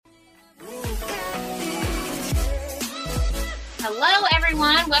Hello,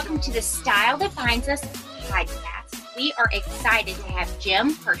 everyone. Welcome to the Style Defines Us podcast. We are excited to have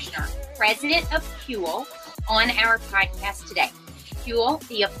Jim Kirshner, president of KULE, on our podcast today. KULE,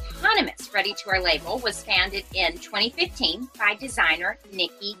 the eponymous ready-to-wear label, was founded in 2015 by designer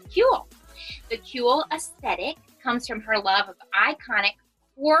Nikki KULE. The KULE aesthetic comes from her love of iconic,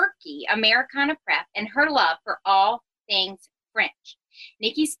 quirky Americana prep and her love for all things French.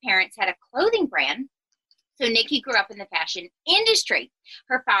 Nikki's parents had a clothing brand, so Nikki grew up in the fashion industry.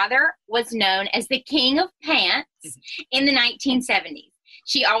 Her father was known as the king of pants in the 1970s.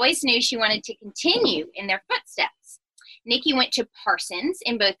 She always knew she wanted to continue in their footsteps. Nikki went to Parsons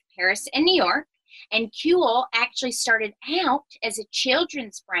in both Paris and New York, and KULE actually started out as a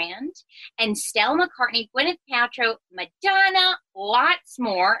children's brand, and Stella McCartney, Gwyneth Paltrow, Madonna, lots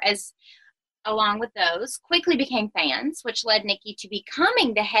more, along with those, quickly became fans, which led Nikki to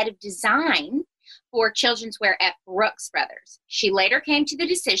becoming the head of design for children's wear at Brooks Brothers. She later came to the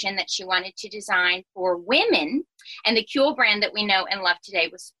decision that she wanted to design for women, and the KULE brand that we know and love today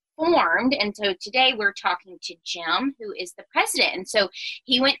was formed. And so today we're talking to Jim, who is the president. And so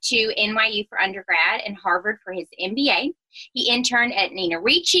he went to NYU for undergrad and Harvard for his MBA. He interned at Nina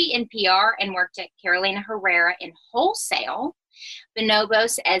Ricci in PR and worked at Carolina Herrera in wholesale.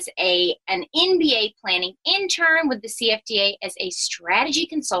 Bonobos as an NBA planning intern with the CFDA as a strategy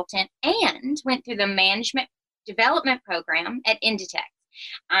consultant, and went through the management development program at Inditex.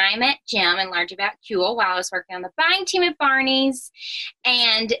 I met Jim and learned about KULE while I was working on the buying team at Barney's,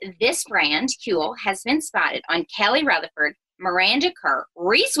 and this brand, KULE, has been spotted on Kelly Rutherford, Miranda Kerr,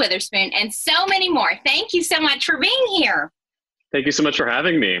 Reese Witherspoon, and so many more. Thank you so much for being here. Thank you so much for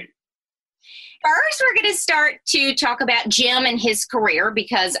having me. First, we're going to start to talk about Jim and his career,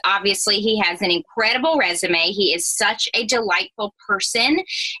 because obviously he has an incredible resume. He is such a delightful person,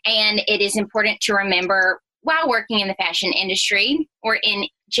 and it is important to remember while working in the fashion industry or in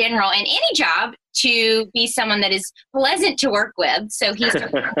general in any job to be someone that is pleasant to work with. So he's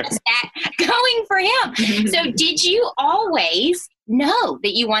just that going for him. So did you always know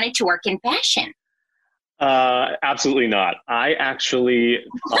that you wanted to work in fashion? Absolutely not. I actually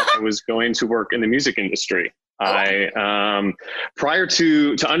thought I was going to work in the music industry. Prior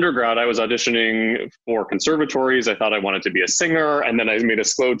to undergrad, I was auditioning for conservatories. I thought I wanted to be a singer. And then I made a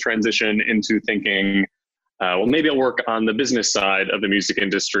slow transition into thinking, well, maybe I'll work on the business side of the music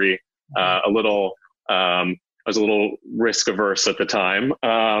industry. I was a little risk averse at the time.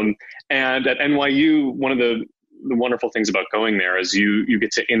 And at NYU, one of the wonderful things about going there is you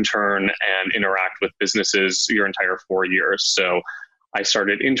get to intern and interact with businesses your entire 4 years. So I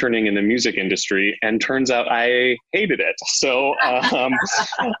started interning in the music industry, and turns out I hated it. So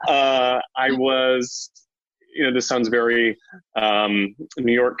I was, this sounds very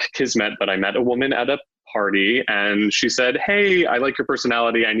New York kismet, but I met a woman at a party, and she said, "Hey, I like your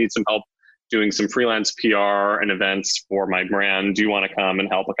personality. I need some help doing some freelance PR and events for my brand. Do you want to come and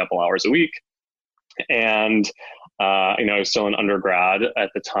help a couple hours a week?" And, I was still an undergrad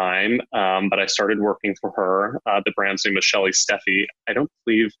at the time, but I started working for her. The brand's name was Shelley Steffi. I don't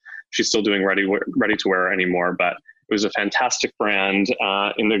believe she's still doing ready to wear anymore, but it was a fantastic brand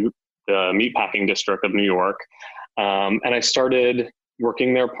in the meatpacking district of New York. And I started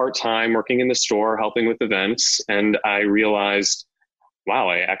working there part-time, working in the store, helping with events. And I realized, wow,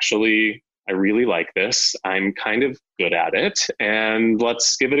 I really like this. I'm kind of good at it, and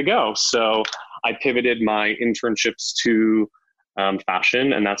let's give it a go. So I pivoted my internships to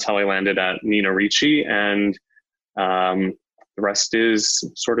fashion, and that's how I landed at Nina Ricci. And the rest is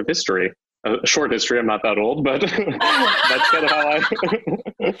sort of history. A short history. I'm not that old, but that's kind of how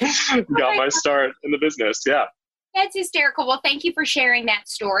I got my start in the business. Yeah. That's hysterical. Well, thank you for sharing that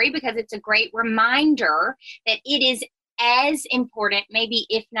story, because it's a great reminder that it is as important, maybe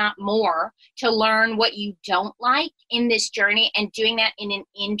if not more, to learn what you don't like in this journey, and doing that in an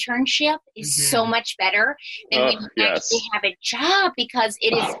internship is so much better than when you actually have a job, because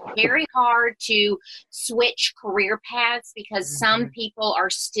it is very hard to switch career paths, because some people are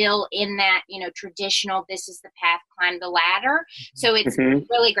still in that, traditional, this is the path, climb the ladder. So it's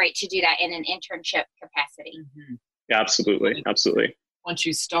really great to do that in an internship capacity. Yeah, absolutely. Absolutely. Once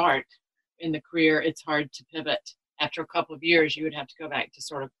you start in the career, it's hard to pivot. After a couple of years, you would have to go back to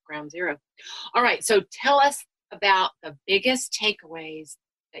sort of ground zero. All right. So tell us about the biggest takeaways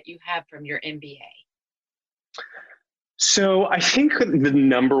that you have from your MBA. So I think the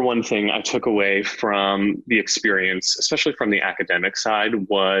number one thing I took away from the experience, especially from the academic side,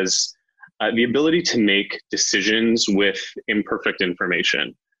 was the ability to make decisions with imperfect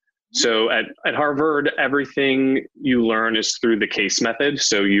information. So at Harvard, everything you learn is through the case method.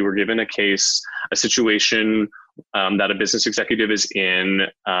 So you were given a case, a situation that a business executive is in,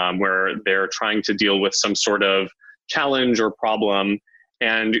 where they're trying to deal with some sort of challenge or problem,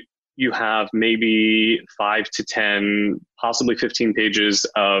 and you have maybe 5 to 10, possibly 15 pages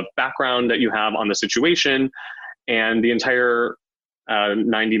of background that you have on the situation, and the entire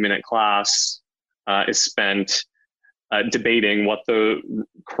 90-minute class is spent debating what the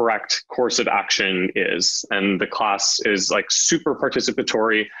correct course of action is. And the class is like super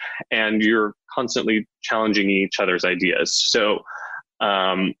participatory, and you're constantly challenging each other's ideas. So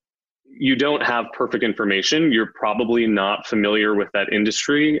you don't have perfect information. You're probably not familiar with that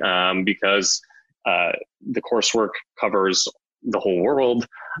industry because the coursework covers the whole world,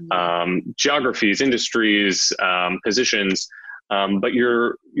 geographies, industries, positions, but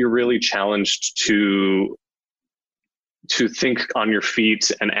you're really challenged to think on your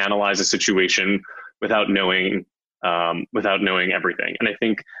feet and analyze a situation without knowing everything. And I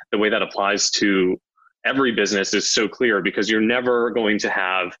think the way that applies to every business is so clear, because you're never going to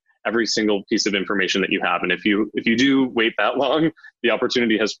have every single piece of information that you have. And if you do wait that long, the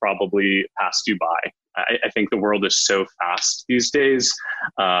opportunity has probably passed you by. I think the world is so fast these days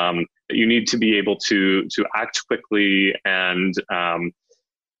that you need to be able to act quickly and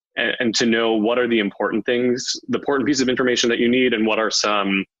to know what are the important things, the important piece of information that you need, and what are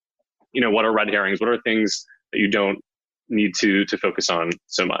some, what are red herrings, what are things that you don't need to focus on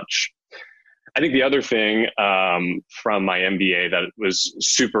so much. I think the other thing from my MBA that was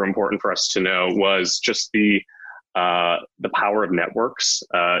super important for us to know was just the power of networks.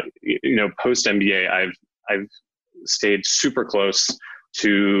 Post MBA, I've stayed super close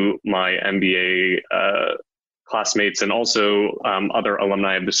to my MBA classmates and also other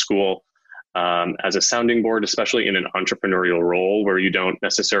alumni of the school as a sounding board, especially in an entrepreneurial role where you don't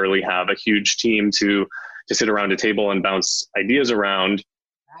necessarily have a huge team to sit around a table and bounce ideas around.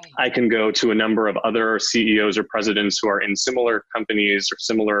 I can go to a number of other CEOs or presidents who are in similar companies or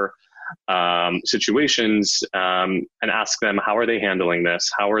similar situations and ask them, how are they handling this?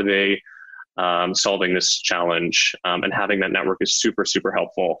 How are they solving this challenge? And having that network is super, super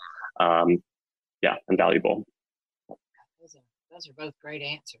helpful. And valuable. Those are both great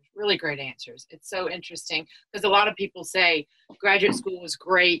answers, really great answers. It's so interesting because a lot of people say graduate school was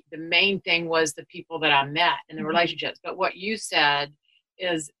great. The main thing was the people that I met and the relationships. But what you said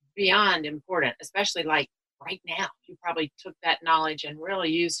is beyond important, especially like right now. You probably took that knowledge and really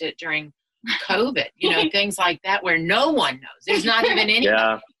used it during COVID, things like that where no one knows. There's not even anybody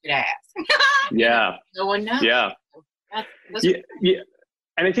you could ask. No one knows. Yeah.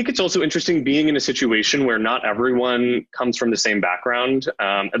 And I think it's also interesting being in a situation where not everyone comes from the same background.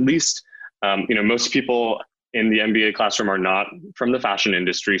 At least, most people in the MBA classroom are not from the fashion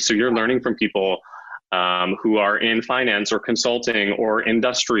industry. So you're learning from people who are in finance or consulting or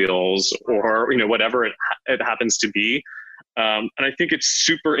industrials or, whatever it happens to be. And I think it's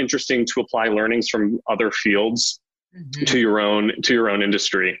super interesting to apply learnings from other fields to your own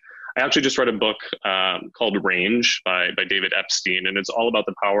industry. I actually just read a book called Range by David Epstein, and it's all about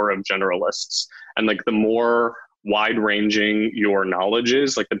the power of generalists. And like the more wide-ranging your knowledge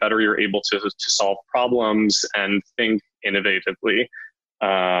is, like the better you're able to solve problems and think innovatively.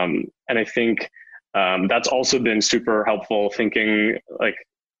 And I think that's also been super helpful, thinking like,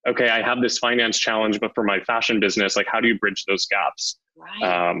 okay, I have this finance challenge, but for my fashion business, like how do you bridge those gaps?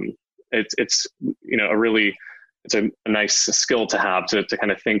 Right. It's a nice skill to have to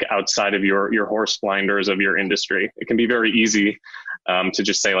kind of think outside of your horse blinders of your industry. It can be very easy to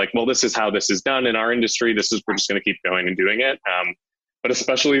just say like, well, this is how this is done in our industry. We're just going to keep going and doing it. But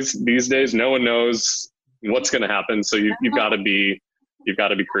especially these days, no one knows what's going to happen. So you've got to be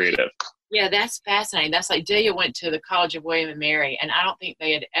creative. Yeah, that's fascinating. That's like Delia went to the College of William and Mary, and I don't think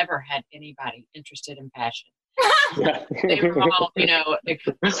they had ever had anybody interested in fashion. They were all,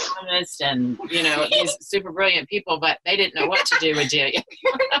 economists and, these super brilliant people, but they didn't know what to do with Delia.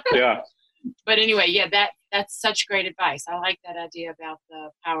 Yeah. But anyway, that's such great advice. I like that idea about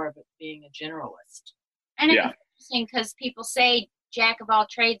the power of it being a generalist. And it's interesting because people say jack of all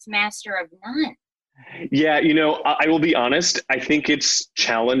trades, master of none. Yeah, I will be honest. I think it's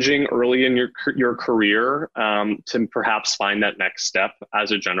challenging early in your career to perhaps find that next step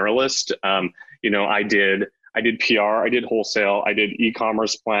as a generalist. I did PR, I did wholesale, I did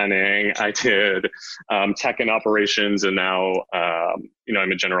e-commerce planning, I did tech and operations, and now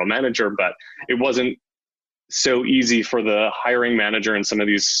I'm a general manager. But it wasn't so easy for the hiring manager in some of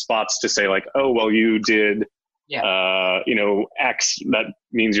these spots to say like, oh, well, you did X, that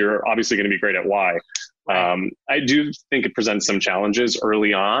means you're obviously going to be great at Y. Right. I do think it presents some challenges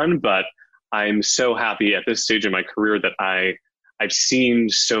early on, but I'm so happy at this stage in my career that I I've seen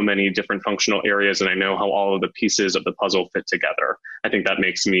so many different functional areas, and I know how all of the pieces of the puzzle fit together. I think that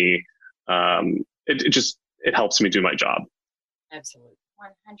makes me, it helps me do my job. Absolutely. 100%.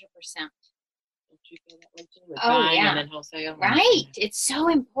 Don't you feel that way too? With Oh, buying yeah. and then wholesale? Right. It's so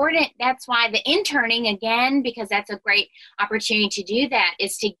important. That's why the interning, again, because that's a great opportunity to do that,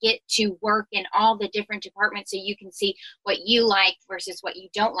 is to get to work in all the different departments so you can see what you like versus what you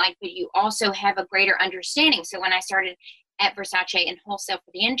don't like, but you also have a greater understanding. So when I started at Versace and wholesale for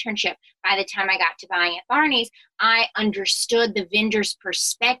the internship, by the time I got to buying at Barney's, I understood the vendor's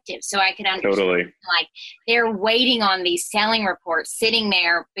perspective. So I could understand, Totally. like, they're waiting on these selling reports sitting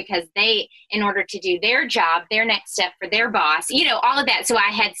there because they, in order to do their job, their next step for their boss, all of that. So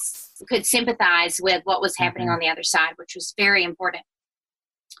I could sympathize with what was happening on the other side, which was very important.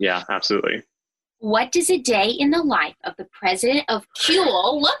 Yeah, absolutely. What does a day in the life of the president of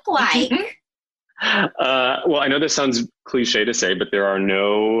KULE look like? Well, I know this sounds cliche to say, but there are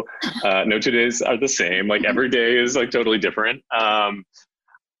no 2 days are the same. Like every day is like totally different.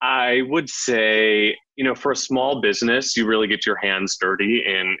 I would say, for a small business, you really get your hands dirty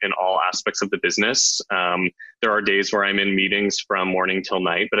in all aspects of the business. There are days where I'm in meetings from morning till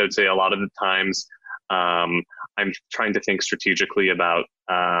night, but I would say a lot of the times I'm trying to think strategically about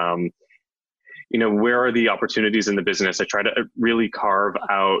where are the opportunities in the business? I try to really carve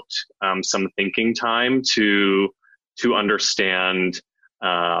out some thinking time to understand,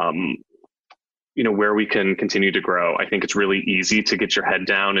 where we can continue to grow. I think it's really easy to get your head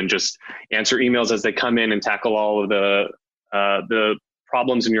down and just answer emails as they come in and tackle all of the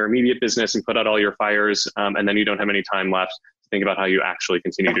problems in your immediate business and put out all your fires. And then you don't have any time left to think about how you actually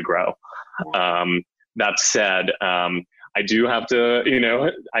continue to grow. That said, I do have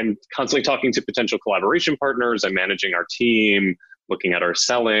to, I'm constantly talking to potential collaboration partners. I'm managing our team, looking at our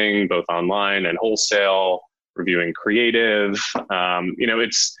selling, both online and wholesale, reviewing creative.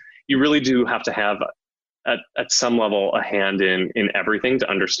 You really do have to have at some level a hand in everything to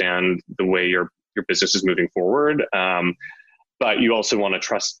understand the way your business is moving forward. But you also want to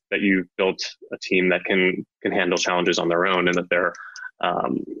trust that you've built a team that can handle challenges on their own, and that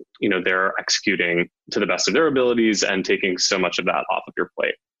they're executing to the best of their abilities and taking so much of that off of your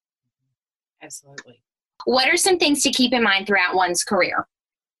plate. Absolutely. What are some things to keep in mind throughout one's career?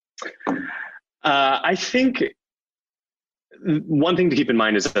 I think one thing to keep in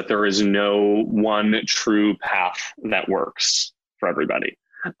mind is that there is no one true path that works for everybody.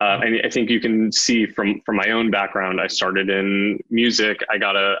 And I think you can see from my own background, I started in music. I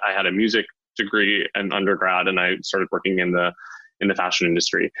had a music degree in undergrad, and I started working in the fashion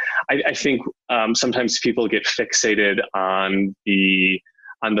industry. I think sometimes people get fixated on the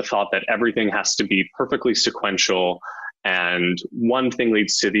thought that everything has to be perfectly sequential, and one thing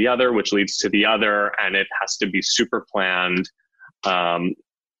leads to the other, which leads to the other, and it has to be super planned. And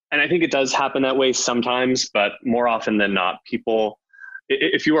I think it does happen that way sometimes, but more often than not, people,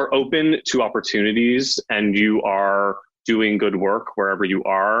 if you are open to opportunities and you are doing good work wherever you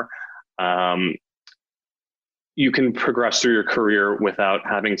are, you can progress through your career without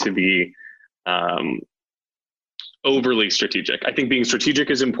having to be overly strategic. I think being strategic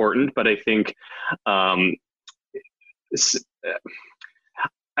is important, but I think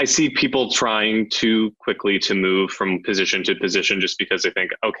I see people trying too quickly to move from position to position just because they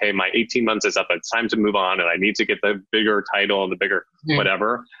think, okay, my 18 months is up, it's time to move on, and I need to get the bigger title, the bigger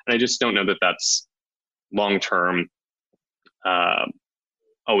whatever. And I just don't know that that's long-term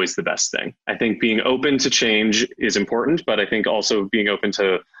always the best thing. I think being open to change is important, but I think also being open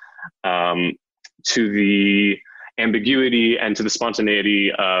to the ambiguity and to the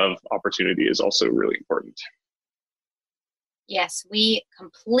spontaneity of opportunity is also really important. Yes, we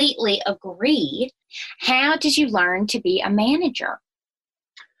completely agree. How did you learn to be a manager?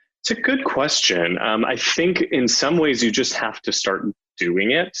 It's a good question. I think in some ways you just have to start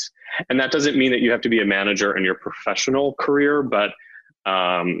doing it. And that doesn't mean that you have to be a manager in your professional career, but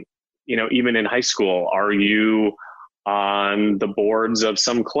even in high school, are you on the boards of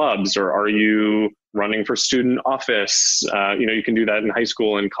some clubs, or are you running for student office? You can do that in high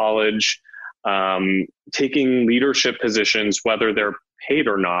school and college. Taking leadership positions, whether they're paid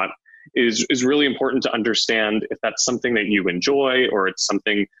or not, is really important to understand if that's something that you enjoy, or it's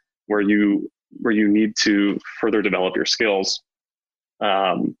something where you need to further develop your skills.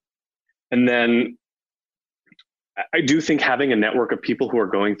 And then I do think having a network of people who are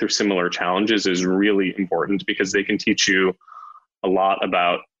going through similar challenges is really important, because they can teach you a lot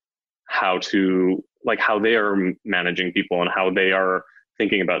about how they are managing people and how they are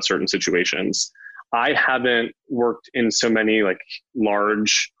thinking about certain situations. I haven't worked in so many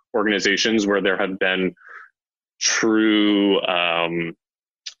large organizations where there have been true,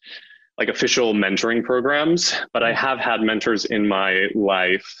 like official mentoring programs, but I have had mentors in my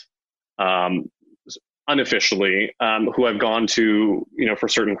life, unofficially, who I've gone to, for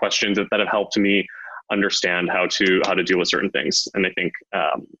certain questions that have helped me understand how to deal with certain things. And I think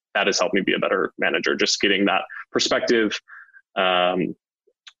that has helped me be a better manager, just getting that perspective.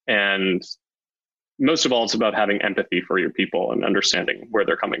 And most of all, it's about having empathy for your people and understanding where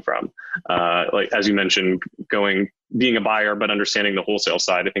they're coming from. Like, as you mentioned, being a buyer, but understanding the wholesale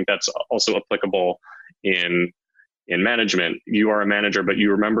side. I think that's also applicable in management. You are a manager, but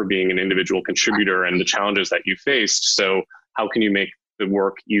you remember being an individual contributor and the challenges that you faced. So how can you make the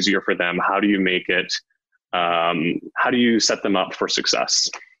work easier for them? How do you make it, how do you set them up for success?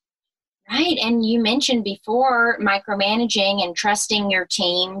 Right. And you mentioned before micromanaging and trusting your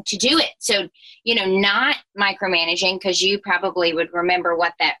team to do it. So, not micromanaging, because you probably would remember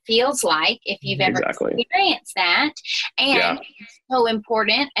what that feels like if you've ever experienced that. And it's so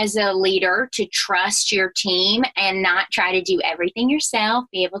important as a leader to trust your team and not try to do everything yourself,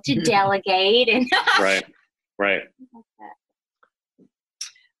 be able to delegate. And Right.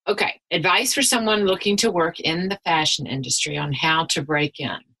 Okay. Advice for someone looking to work in the fashion industry on how to break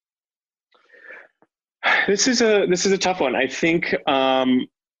in. This is a tough one. I think,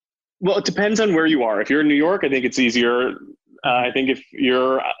 well, it depends on where you are. If you're in New York, I think it's easier. I think if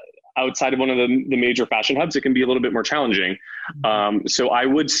you're outside of one of the major fashion hubs, it can be a little bit more challenging. So I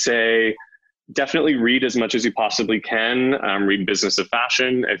would say definitely read as much as you possibly can. Read Business of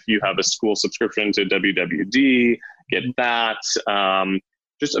Fashion. If you have a school subscription to WWD, get that.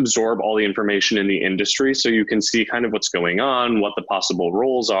 Just absorb all the information in the industry so you can see kind of what's going on, what the possible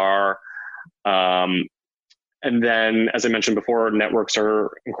roles are. And then, as I mentioned before, networks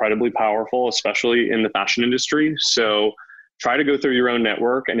are incredibly powerful, especially in the fashion industry. So try to go through your own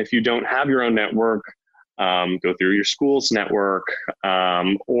network. And if you don't have your own network, go through your school's network,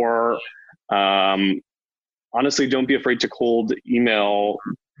 or honestly, don't be afraid to cold email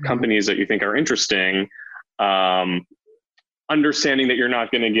companies that you think are interesting, understanding that you're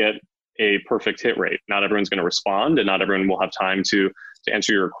not going to get a perfect hit rate. Not everyone's going to respond, and not everyone will have time to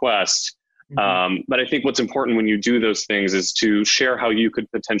answer your request. But I think what's important when you do those things is to share how you could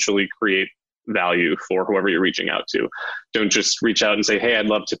potentially create value for whoever you're reaching out to. Don't just reach out and say, hey, I'd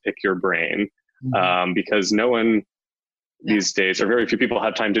love to pick your brain, because no one these days, or very few people,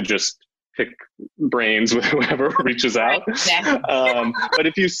 have time to just pick brains with whoever reaches out. But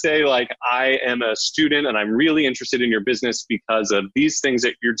if you say, like, I am a student and I'm really interested in your business because of these things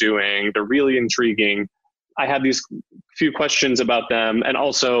that you're doing, they're really intriguing. I have these few questions about them. And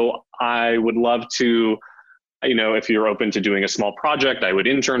also I would love to, if you're open to doing a small project, I would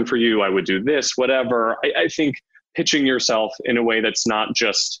intern for you. I would do this, whatever. I think pitching yourself in a way that's not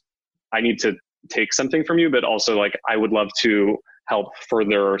just, I need to take something from you, but also like, I would love to help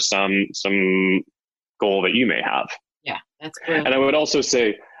further some goal that you may have. Yeah, that's good. And I would also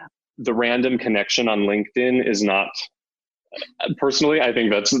say the random connection on LinkedIn is not, personally, I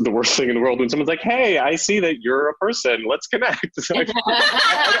think that's the worst thing in the world when someone's like, hey, I see that you're a person, let's connect. Like,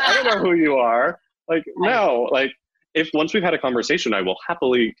 I don't know who you are. Like, no, like, if once we've had a conversation, I will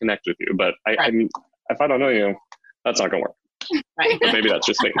happily connect with you. But I mean, if I don't know you, that's not going to work. Right. But maybe that's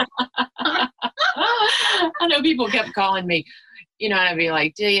just me. I know people kept calling me, and I'd be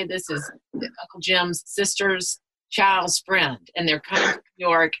like, Delia, this is Uncle Jim's sister's child's friend, and they're coming to New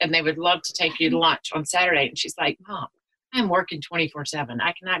York, and they would love to take you to lunch on Saturday. And she's like, Mom, I'm working 24/7.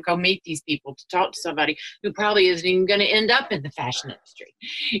 I cannot go meet these people to talk to somebody who probably isn't even going to end up in the fashion industry.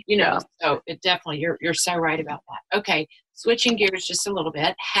 So it definitely, you're so right about that. Okay, switching gears just a little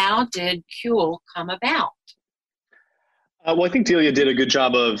bit. How did KULE come about? Well, I think Delia did a good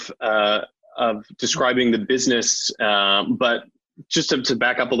job of describing the business, but just to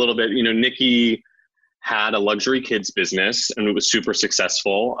back up a little bit, Nikki had a luxury kids business and it was super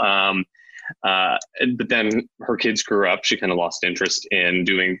successful. But then her kids grew up. She kind of lost interest in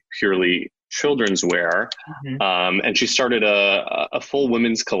doing purely children's wear. And she started a full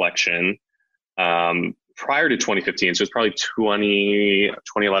women's collection prior to 2015. So it was probably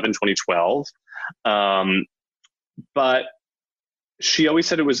 2011, 2012. But she always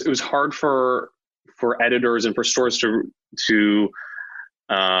said it was hard for editors and for stores to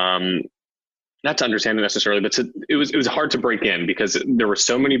not to understand it necessarily, but it was hard to break in because there were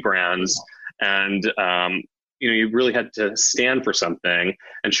so many brands, and you really had to stand for something.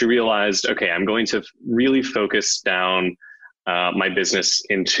 And she realized, okay, I'm going to really focus down my business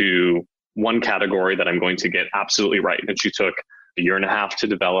into one category that I'm going to get absolutely right. And she took a year and a half to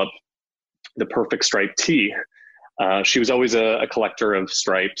develop the perfect striped tee. she was always a collector of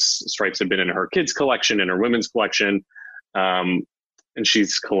stripes. Stripes have been in her kids' collection and her women's collection. And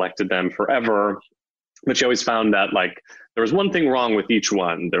she's collected them forever. But she always found that like there was one thing wrong with each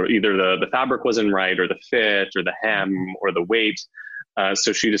one. There either the fabric wasn't right, or the fit, or the hem, or the weight.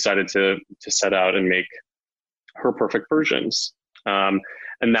 So she decided to set out and make her perfect versions. And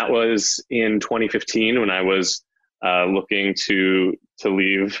that was in 2015 when I was looking to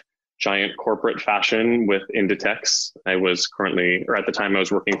leave giant corporate fashion with Inditex. I was currently, or at the time I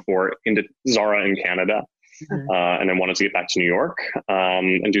was working for Zara in Canada. And I wanted to get back to New York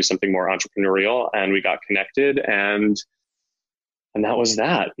and do something more entrepreneurial. And we got connected, and that was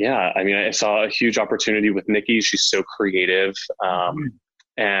that. Yeah. I mean, I saw a huge opportunity with Nikki. She's so creative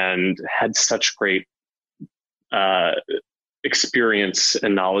and had such great experience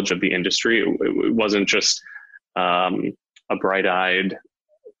and knowledge of the industry. It wasn't just a bright-eyed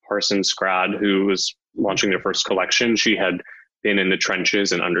Parsons grad who was launching their first collection. She had been in the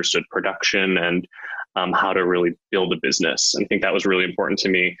trenches and understood production and how to really build a business. And I think that was really important to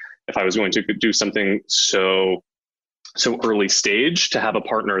me. If I was going to do something so early stage, to have a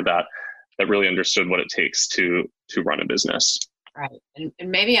partner that really understood what it takes to run a business. Right.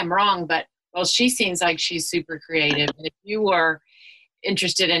 And maybe I'm wrong, but well, she seems like she's super creative. And if you were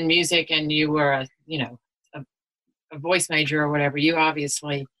interested in music and you were a voice major or whatever, you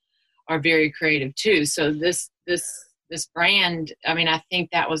obviously are very creative too. So this brand, I mean, I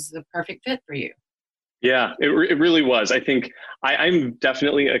think that was the perfect fit for you. Yeah, it really was. I think I'm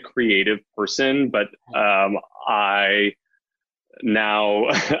definitely a creative person, but I'm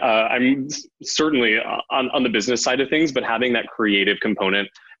certainly on the business side of things, but having that creative component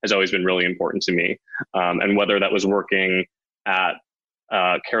has always been really important to me. And whether that was working at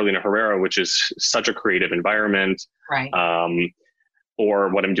Carolina Herrera, which is such a creative environment, right, or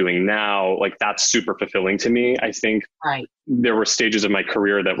what I'm doing now, like that's super fulfilling to me. I think there were stages of my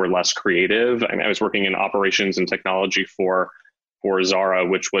career that were less creative. I mean, I was working in operations and technology for Zara,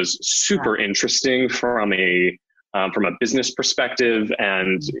 which was super interesting from a business perspective.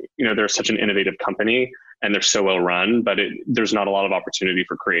 And, they're such an innovative company and they're so well run, but there's not a lot of opportunity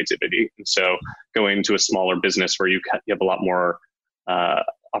for creativity. And so going to a smaller business where you have a lot more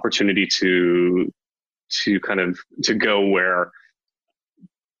opportunity to go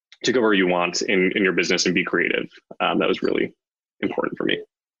where you want in your business and be creative. That was really important for me.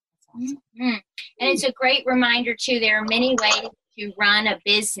 Mm-hmm. And it's a great reminder too. There are many ways to run a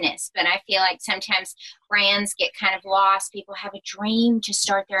business, but I feel like sometimes brands get kind of lost. People have a dream to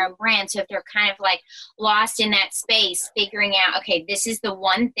start their own brand. So if they're kind of like lost in that space, figuring out, okay, this is the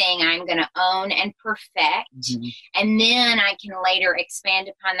one thing I'm going to own and perfect. And then I can later expand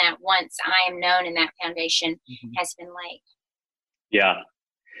upon that once I am known and that foundation has been laid. Yeah.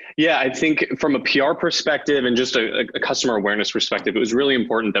 Yeah, I think from a PR perspective and just a customer awareness perspective, it was really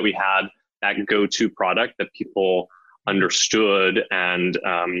important that we had that go-to product that people understood. And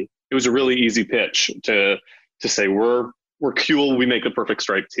it was a really easy pitch to say, we're KULE, we make the perfect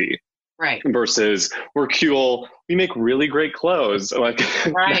striped tee. Right. Versus we're KULE, we make really great clothes. Like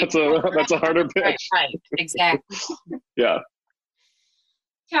that's a harder pitch. Right. Exactly. Yeah.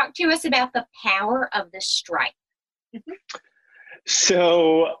 Talk to us about the power of the stripe.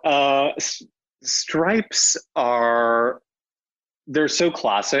 So stripes they're so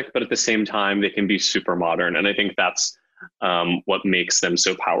classic, but at the same time, they can be super modern. And I think that's what makes them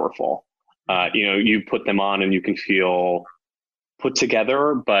so powerful. You put them on and you can feel put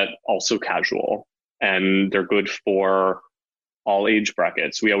together, but also casual. And they're good for all age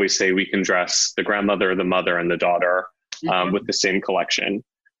brackets. We always say we can dress the grandmother, the mother, and the daughter with the same collection.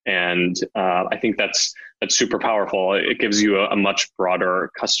 And I think that's super powerful. It gives you a much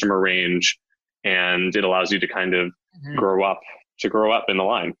broader customer range, and it allows you to kind of grow up in the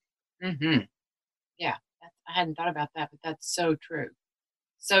line. Yeah, I hadn't thought about that, but that's so true.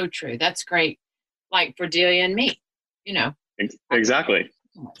 So true. That's great. Like for Delia and me, Exactly.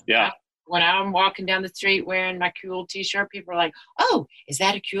 Yeah. When I'm walking down the street wearing my KULE t-shirt, people are like, "Oh, is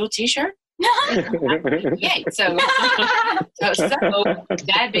that a KULE t-shirt?" Yay. So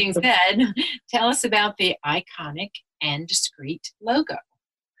that being said, tell us about the iconic and discreet logo.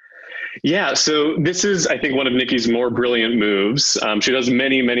 Yeah, so this is, I think, one of Nikki's more brilliant moves. She does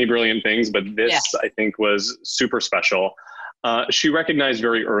many, many brilliant things, but this, I think, was super special. She recognized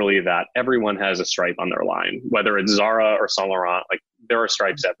very early that everyone has a stripe on their line, whether it's Zara or Saint Laurent, like there are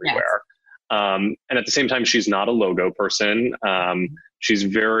stripes everywhere. And at the same time, she's not a logo person. She's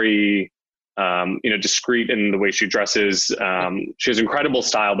very discreet in the way she dresses. She has incredible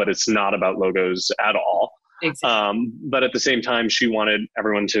style, but it's not about logos at all. Exactly. But at the same time, she wanted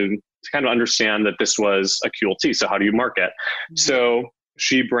everyone to kind of understand that this was a KULE tee. So how do you market? Mm-hmm. So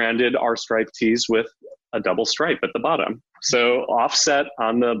she branded our striped tees with a double stripe at the bottom. So offset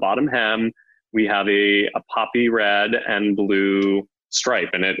on the bottom hem, we have a poppy red and blue stripe.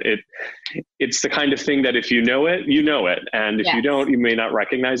 And it's the kind of thing that if you know it, you know it. And if you don't, you may not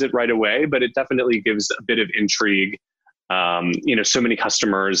recognize it right away, but it definitely gives a bit of intrigue. So many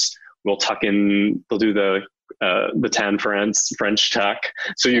customers will tuck in, they'll do the tan French tuck.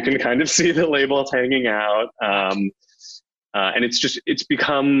 So you can kind of see the labels hanging out. And it's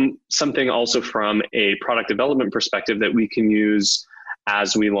become something also from a product development perspective that we can use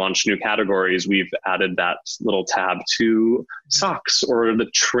as we launch new categories. We've added that little tab to socks or the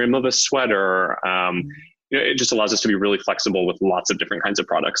trim of a sweater. It just allows us to be really flexible with lots of different kinds of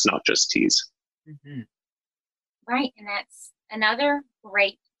products, not just tees. Mm-hmm. Right. And that's another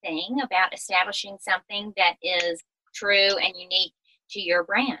great thing about establishing something that is true and unique to your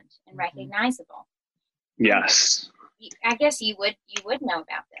brand and recognizable. Yes. I guess you would know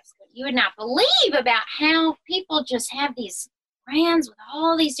about this, but you would not believe about how people just have these brands with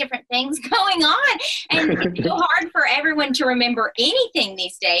all these different things going on. And it's so hard for everyone to remember anything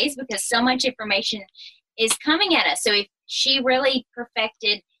these days because so much information is coming at us. So if she really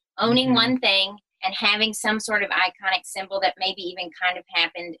perfected owning one thing and having some sort of iconic symbol that maybe even kind of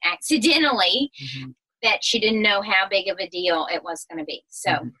happened accidentally, that she didn't know how big of a deal it was going to be. So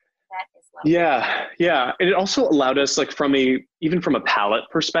that is lovely. Yeah. And it also allowed us, like even from a palette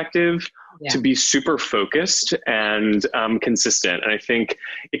perspective, to be super focused and consistent. And I think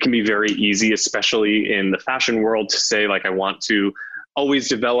it can be very easy, especially in the fashion world, to say, like, I want to always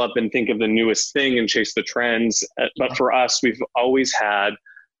develop and think of the newest thing and chase the trends. But for us, we've always had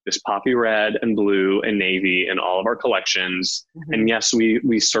this poppy red and blue and navy in all of our collections. And yes,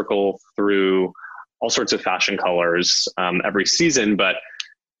 we circle through all sorts of fashion colors every season, but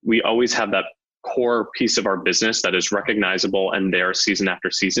we always have that core piece of our business that is recognizable and there season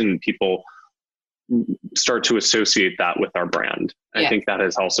after season, and people start to associate that with our brand. I think that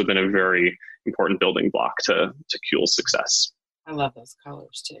has also been a very important building block to KULE's success. I love those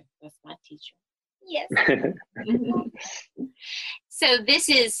colors too. That's my teacher. Yes. So this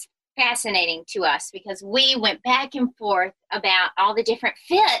is fascinating to us because we went back and forth about all the different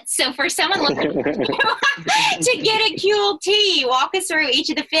fits. So for someone looking to get a KULE tee, walk us through each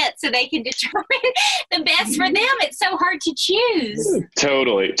of the fits so they can determine the best for them. It's so hard to choose.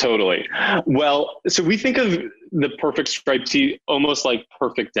 Totally. Well, so we think of the perfect striped tee almost like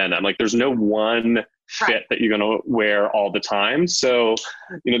perfect denim. Like there's no one fit that you're going to wear all the time. So,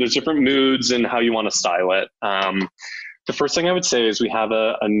 there's different moods and how you want to style it. The first thing I would say is we have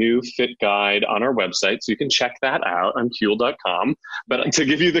a new fit guide on our website, so you can check that out on KULE.com. But to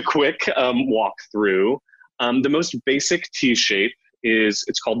give you the quick walkthrough, the most basic tee shape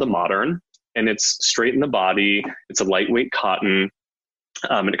it's called the Modern, and it's straight in the body. It's a lightweight cotton,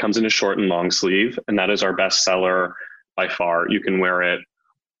 and it comes in a short and long sleeve, and that is our best seller by far. You can wear it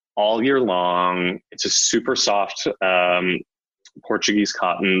all year long. It's a super soft Portuguese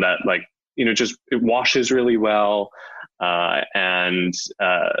cotton that it washes really well. It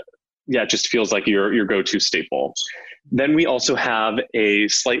just feels like your go-to staple. Then we also have a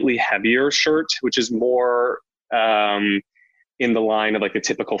slightly heavier shirt, which is more in the line of like a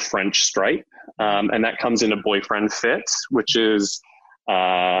typical French stripe. And that comes in a boyfriend fit, which is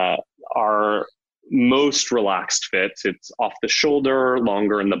our most relaxed fit. It's off the shoulder,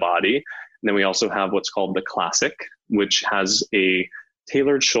 longer in the body. And then we also have what's called the Classic, which has a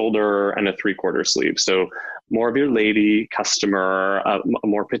tailored shoulder and a 3/4 sleeve. So more of your lady customer, a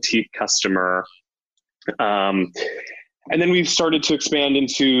more petite customer. And then we've started to expand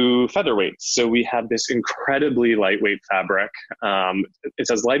into featherweights. So we have this incredibly lightweight fabric.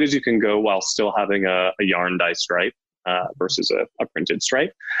 It's as light as you can go while still having a yarn dye stripe versus a printed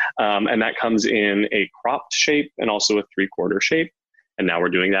stripe. And that comes in a cropped shape and also a 3/4 shape. And now we're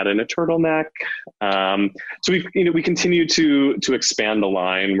doing that in a turtleneck. So we continue to expand the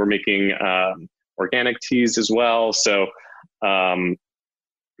line. We're making organic tees as well. So the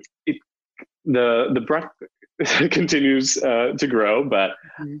breadth continues to grow, but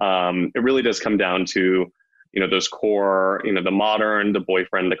it really does come down to those core, the Modern, the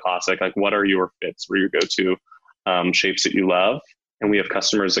boyfriend, the Classic. Like, what are your fits? What are your go-to shapes that you love? And we have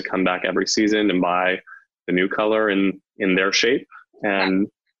customers that come back every season and buy the new color in their shape. And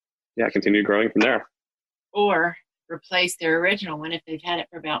continue growing from there. Or replace their original one if they've had it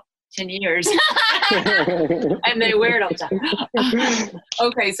for about 10 years and they wear it all the time.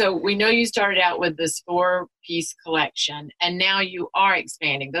 Okay, so we know you started out with this 4-piece collection and now you are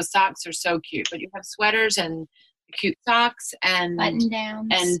expanding. Those socks are so cute, but you have sweaters and cute socks and button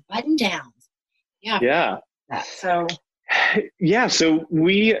downs. Yeah. Yeah. So Yeah. So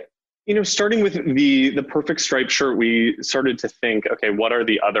we, starting with the perfect striped shirt, we started to think, okay, what are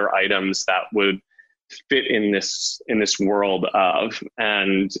the other items that would fit in this world of?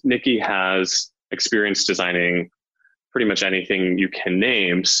 And Nikki has experience designing pretty much anything you can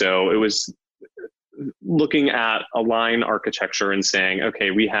name. So it was looking at a line architecture and saying,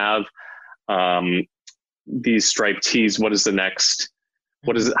 okay, we have these striped tees. What is the next?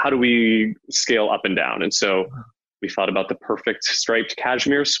 How do we scale up and down? And so we thought about the perfect striped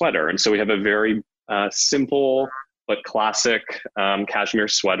cashmere sweater. And so we have a very simple but classic cashmere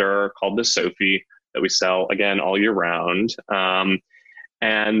sweater called the Sophie that we sell, again, all year round.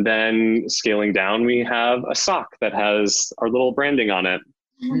 And then scaling down, we have a sock that has our little branding on it.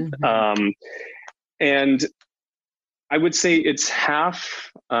 mm-hmm. And I would say it's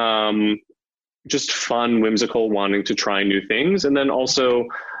half just fun, whimsical, wanting to try new things, and then also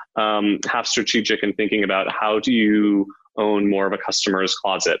half strategic and thinking about how do you own more of a customer's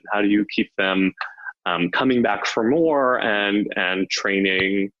closet? How do you keep them coming back for more and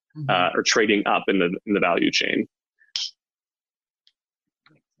training or trading up in the value chain?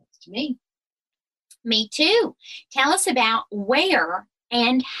 To me. Me too. Tell us about where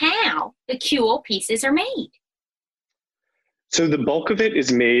and how the KULE pieces are made. So the bulk of it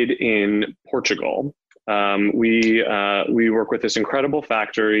is made in Portugal. We work with this incredible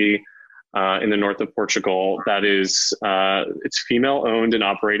factory in the north of Portugal that is it's female owned and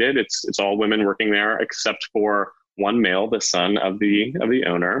operated. It's all women working there except for one male, the son of the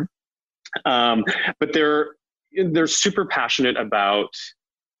owner. But they're super passionate about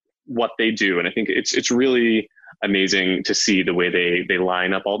what they do, and I think it's really amazing to see the way they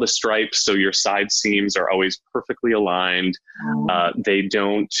line up all the stripes. So your side seams are always perfectly aligned. They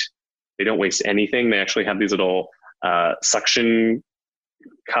don't waste anything. They actually have these little suction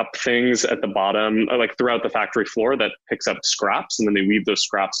cup things at the bottom, like throughout the factory floor, that picks up scraps, and then they weave those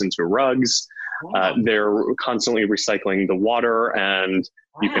scraps into rugs. They're constantly recycling the water, and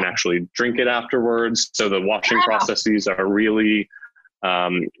you can actually drink it afterwards. So the washing processes are really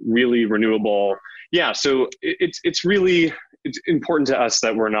renewable. Yeah, so it's really important to us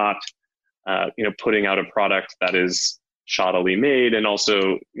that we're not putting out a product that is shoddily made, and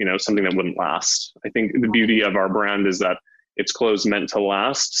also something that wouldn't last. I think the beauty of our brand is that it's clothes meant to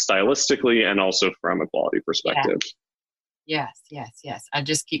last stylistically and also from a quality perspective. Yes. I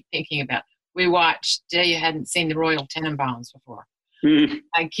just keep thinking about, we watched, you hadn't seen the Royal Tenenbaums before.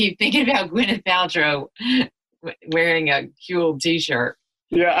 I keep thinking about Gwyneth Paltrow wearing a KULE t-shirt.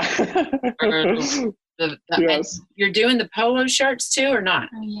 Yeah. Yes. You're doing the polo shirts too, or not?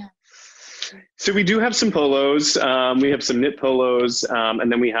 Oh, yeah. So we do have some polos. We have some knit polos,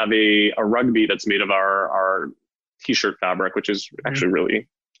 and then we have a rugby that's made of our t-shirt fabric, which is actually really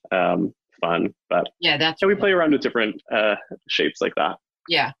fun. But yeah, we play around with different shapes like that.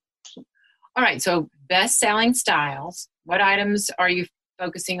 Yeah. All right. So best-selling styles. What items are you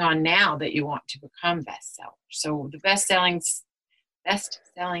focusing on now that you want to become bestsellers? So the best-selling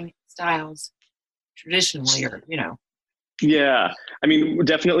styles traditionally, or Yeah, I mean,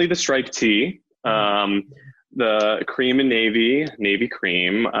 definitely the striped tee, the cream and navy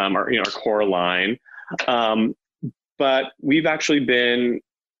cream, our core line. But we've actually been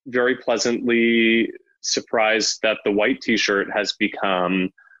very pleasantly surprised that the white t-shirt has become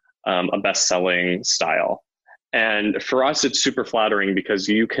a best-selling style. And for us, it's super flattering because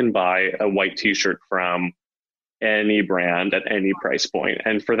you can buy a white t-shirt from any brand at any price point.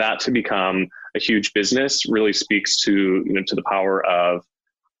 And for that to become a huge business really speaks to the power of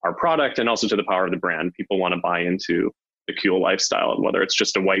our product and also to the power of the brand. People want to buy into the KULE lifestyle, and whether it's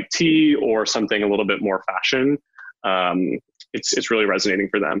just a white tee or something a little bit more fashion, it's really resonating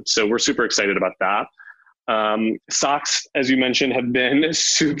for them. So we're super excited about that. Socks, as you mentioned, have been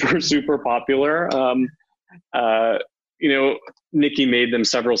super popular. Nikki made them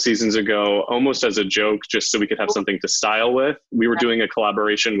several seasons ago, almost as a joke, just so we could have something to style with. We were doing a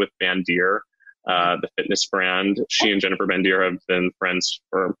collaboration with Bandier, the fitness brand. She and Jennifer Bandier have been friends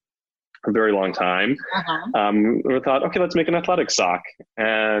for a very long time. We thought, okay, let's make an athletic sock.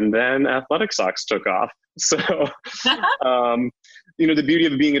 And then athletic socks took off. So, the beauty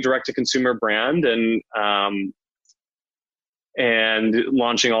of being a direct-to-consumer brand and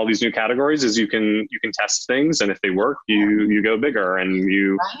launching all these new categories is you can test things, and if they work, you go bigger, and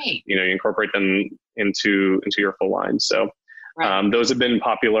you incorporate them into your full line. So those have been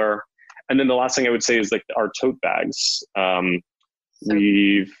popular. And then the last thing I would say is like our tote bags.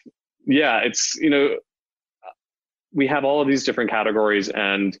 We have all of these different categories,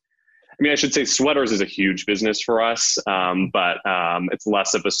 and mean, I should say sweaters is a huge business for us, but it's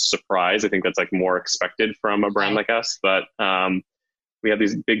less of a surprise. I think that's like more expected from a brand like us. But we have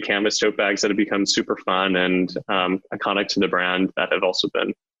these big canvas tote bags that have become super fun and iconic to the brand that have also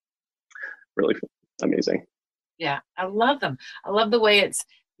been really amazing. Yeah, I love them. I love the way it's,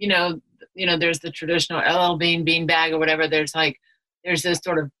 there's the traditional LL Bean bag or whatever. There's this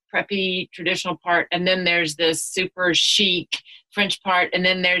sort of preppy traditional part, and then there's this super chic French part, and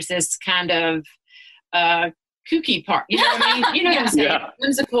then there's this kind of kooky part. You know what I mean? You know what I'm saying? Yeah,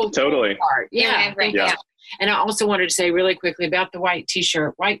 whimsical totally. Part. Yeah. Yeah. And I also wanted to say really quickly about the white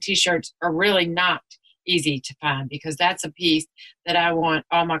t-shirt. White t-shirts are really not easy to find, because that's a piece that I want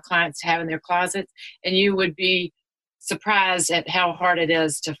all my clients to have in their closets. And you would be surprised at how hard it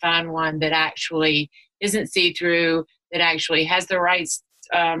is to find one that actually isn't see-through, that actually has the right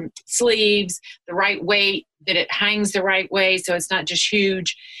sleeves, the right weight, that it hangs the right way, so it's not just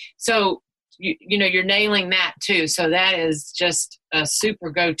huge. So you're nailing that too. So that is just a super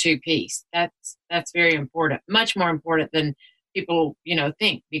go-to piece. That's very important, much more important than people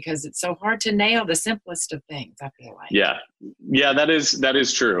think, because it's so hard to nail the simplest of things, I feel like. Yeah, that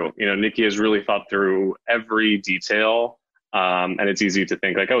is true. Nikki has really thought through every detail, and it's easy to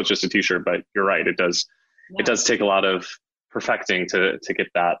think like, oh, it's just a t-shirt, but you're right, it does take a lot of perfecting to get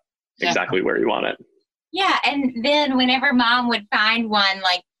that exactly where you want it. Yeah, and then whenever Mom would find one,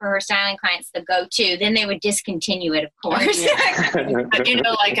 like for her styling clients, the go-to, then they would discontinue it, of course.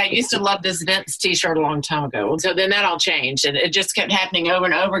 Like I used to love this Vince t-shirt a long time ago. So then that all changed, and it just kept happening over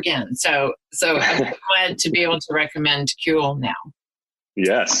and over again. So I'm glad to be able to recommend KULE now.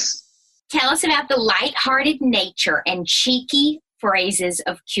 Yes. Tell us about the lighthearted nature and cheeky phrases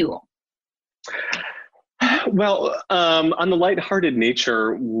of KULE. Well, on the lighthearted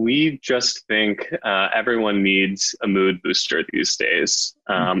nature, we just think everyone needs a mood booster these days.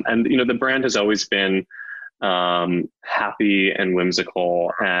 And, the brand has always been happy and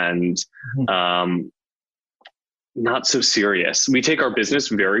whimsical and not so serious. We take our business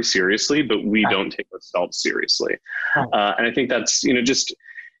very seriously, but we don't take ourselves seriously. And I think that's, just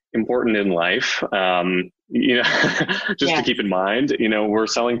important in life. To keep in mind, we're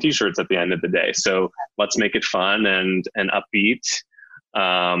selling t-shirts at the end of the day. So let's make it fun and upbeat.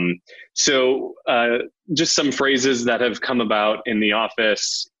 So just some phrases that have come about in the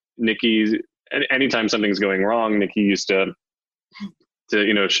office. Nikki, anytime something's going wrong, Nikki used to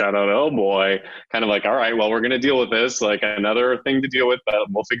shout out, "Oh boy," kind of like, all right, well, we're going to deal with this, like another thing to deal with, but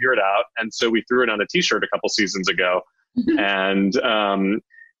we'll figure it out. And so we threw it on a t-shirt a couple seasons ago. And,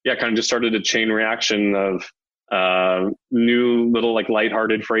 kind of just started a chain reaction of new little like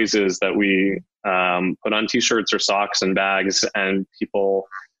lighthearted phrases that we put on t-shirts or socks and bags, and people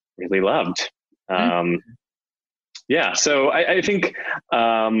really loved. So I think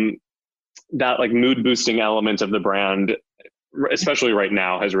that like mood boosting element of the brand, especially right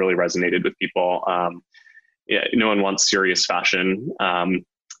now, has really resonated with people. No one wants serious fashion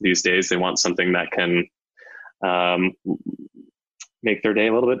these days. They want something that can make their day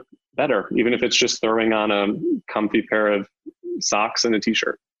a little bit better, even if it's just throwing on a comfy pair of socks and a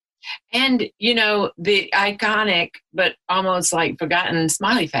t-shirt. And, the iconic, but almost like forgotten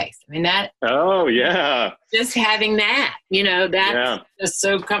smiley face. I mean, that. Oh, yeah. Just having that, that's just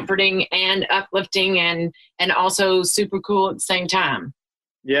so comforting and uplifting and also super cool at the same time.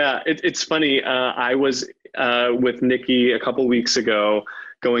 Yeah, it's funny. I was with Nikki a couple weeks ago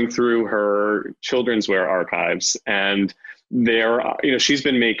going through her children's wear archives, and she's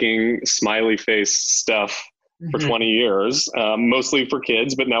been making smiley face stuff for 20 years, mostly for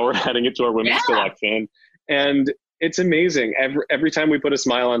kids, but now we're adding it to our women's collection. And it's amazing. Every time we put a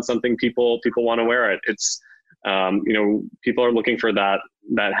smile on something, people want to wear it. It's, people are looking for that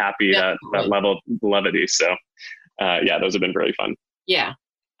happy, that level of levity. So those have been really fun. Yeah.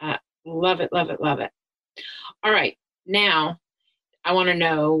 Love it, love it, love it. All right. Now, I want to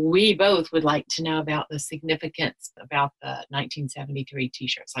know, we both would like to know about the significance about the 1973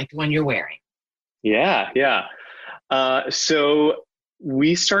 t-shirts, like the one you're wearing. Yeah. So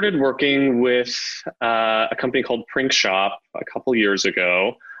we started working with a company called Prink Shop a couple years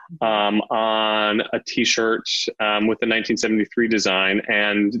ago on a t-shirt with the 1973 design,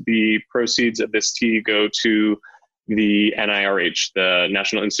 and the proceeds of this tee go to the NIRH, the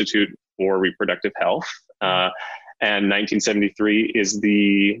National Institute for Reproductive Health. And 1973 is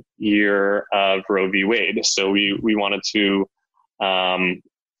the year of Roe v. Wade. So we wanted to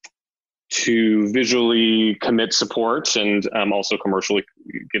visually commit support and also commercially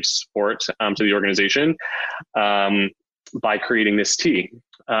give support to the organization by creating this tee.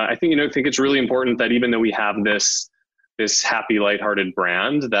 I think it's really important that even though we have this happy, lighthearted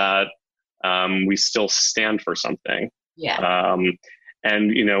brand, that we still stand for something. Yeah.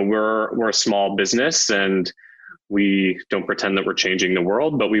 And we're a small business, and we don't pretend that we're changing the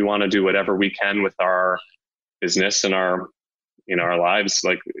world, but we want to do whatever we can with our business and our lives.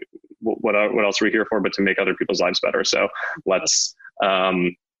 Like, what else are we here for but to make other people's lives better? So let's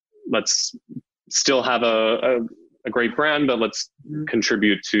still have a great brand, but let's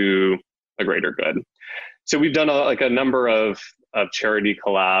contribute to a greater good. So we've done a number of charity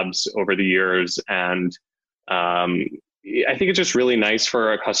collabs over the years, and I think it's just really nice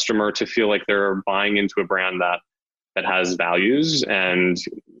for a customer to feel like they're buying into a brand that has values. And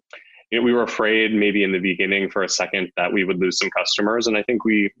we were afraid maybe in the beginning for a second that we would lose some customers, and I think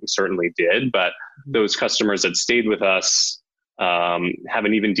we certainly did. But those customers that stayed with us have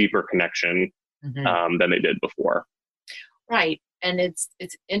an even deeper connection than they did before. Right. And it's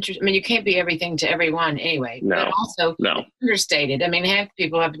interesting. I mean, you can't be everything to everyone anyway. No, but also no. Understated. I mean, half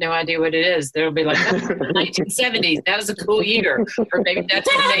people have no idea what it is. They'll be like, "That's the 1970s. That was a cool year," or maybe that's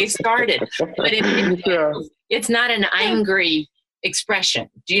when they started. But it's not an angry expression.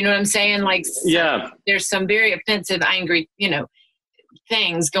 Do you know what I'm saying? Like, there's some very offensive, angry,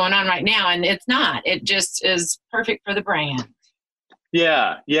 things going on right now, and it's not. It just is perfect for the brand.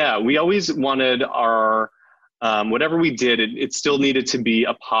 Yeah. We always wanted our whatever we did, it still needed to be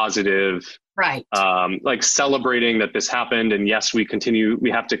a positive, right? Like celebrating that this happened, and yes, we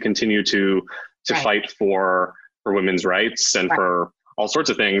have to continue to fight for women's rights and for all sorts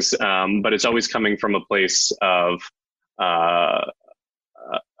of things. But it's always coming from a place of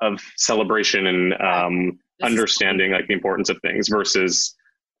celebration and understanding like the importance of things versus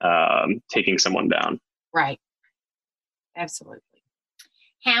taking someone down. Right. Absolutely.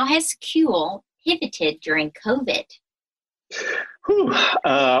 How has KULE pivoted during COVID?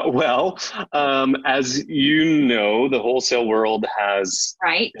 Well, as you know, the wholesale world has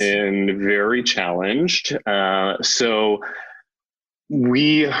been very challenged. So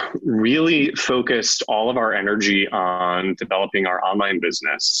we really focused all of our energy on developing our online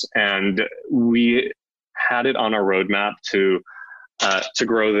business, and we had it on our roadmap to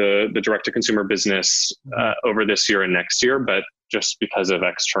grow the direct-to-consumer business over this year and next year. But just because of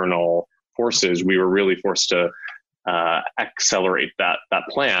external forces, we were really forced to accelerate that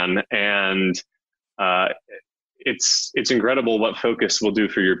plan. And it's incredible what focus will do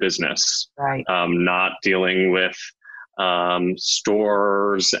for your business. Right. Not dealing with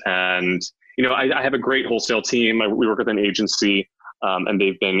stores, and I have a great wholesale team. We work with an agency, and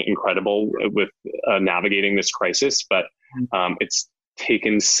they've been incredible with navigating this crisis. But it's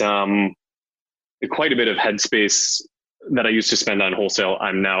taken quite a bit of headspace that I used to spend on wholesale.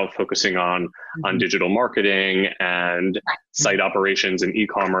 I'm now focusing on digital marketing and site operations and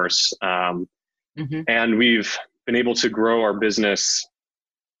e-commerce. And we've been able to grow our business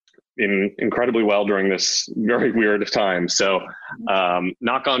incredibly well during this very weird time. So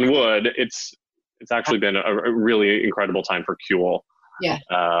knock on wood, it's actually been a really incredible time for KULE. Yeah.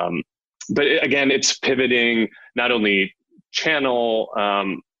 But again, it's pivoting not only channel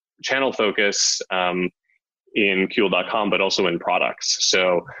focus in KULE.com, but also in products.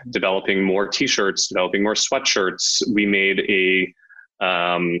 So developing more t-shirts, developing more sweatshirts. We made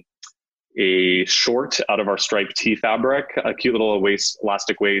a short out of our striped tee fabric, a cute little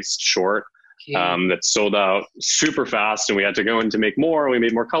elastic waist short that sold out super fast, and we had to go in to make more. We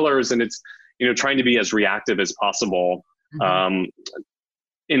made more colors, and it's trying to be as reactive as possible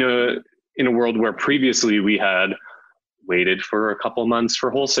in a world where previously we had waited for a couple months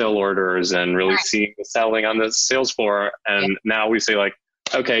for wholesale orders and really seeing the selling on the sales floor. And now we say like,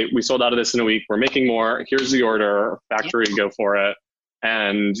 okay, we sold out of this in a week. We're making more. Here's the order. Factory, go for it.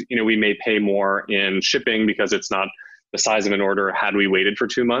 And, we may pay more in shipping because it's not the size of an order had we waited for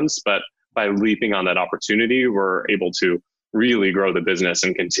 2 months. But by leaping on that opportunity, we're able to really grow the business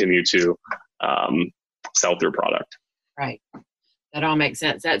and continue to sell through product. Right. That all makes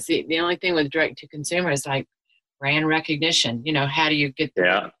sense. That's the only thing with direct to consumer is like brand recognition. How do you get the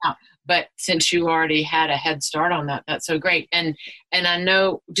out? But since you already had a head start on that, that's so great. And I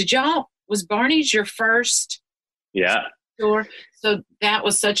know, was Barney's your first store? So that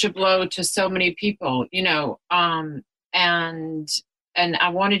was such a blow to so many people, and I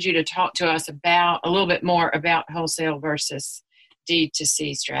wanted you to talk to us about a little bit more about wholesale versus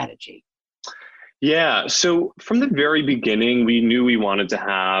D2C strategy. Yeah. So from the very beginning, we knew we wanted to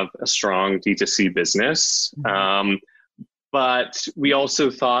have a strong D2C business. But we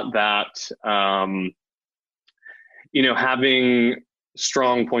also thought that, having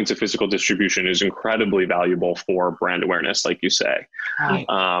strong points of physical distribution is incredibly valuable for brand awareness, like you say. Right.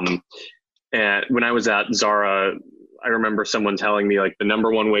 And when I was at Zara, I remember someone telling me like the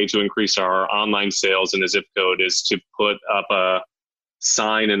number one way to increase our online sales in a zip code is to put up a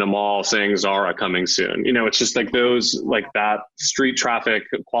sign in a mall saying Zara coming soon. It's just like those, like that street traffic,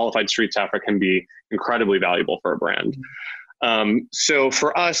 qualified street traffic can be incredibly valuable for a brand. So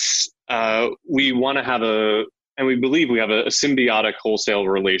for us, we want to have and we believe we have a symbiotic wholesale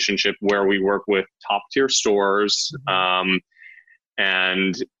relationship where we work with top tier stores.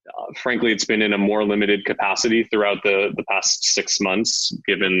 And frankly, it's been in a more limited capacity throughout the past 6 months,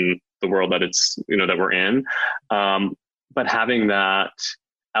 given the world that it's, that we're in. But having that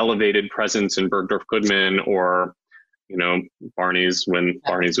elevated presence in Bergdorf Goodman or, Barney's when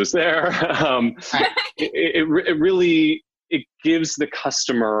Barney's was there, it really gives the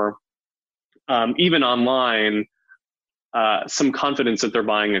customer, even online, some confidence that they're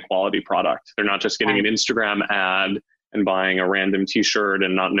buying a quality product. They're not just getting an Instagram ad and buying a random T-shirt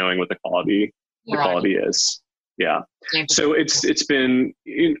and not knowing what the quality is. Yeah. So it's been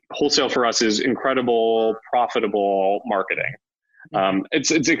wholesale for us is incredible, profitable marketing. It's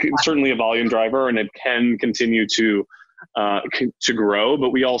certainly a volume driver, and it can continue to grow.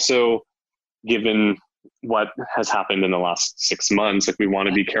 But we also, given what has happened in the last 6 months, like we want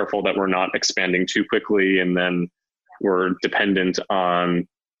to be careful that we're not expanding too quickly, and then we're dependent on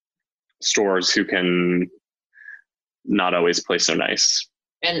stores who can not always play so nice,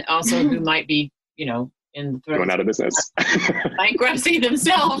 and also who might be, in the going out of business, bankruptcy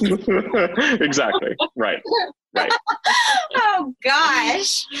themselves. Exactly. Right. Oh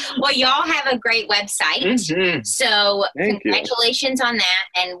gosh. Well, y'all have a great website. Mm-hmm. So congratulations you. On that.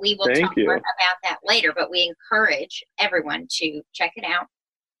 And we will talk more about that later, but we encourage everyone to check it out.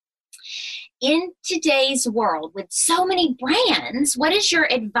 In today's world with so many brands, what is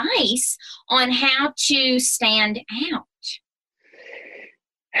your advice on how to stand out?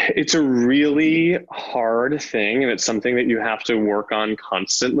 It's a really hard thing, and it's something that you have to work on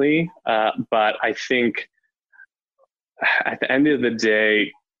constantly. But I think at the end of the day,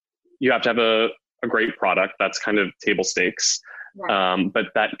 you have to have a great product. That's kind of table stakes. Right. But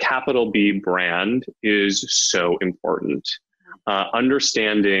that capital B brand is so important.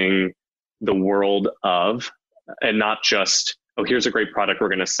 Understanding the world of, and not just, oh, here's a great product, we're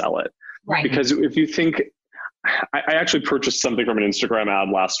going to sell it. Right. Because if you think, I actually purchased something from an Instagram ad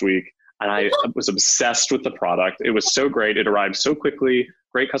last week, and I was obsessed with the product. It was so great. It arrived so quickly,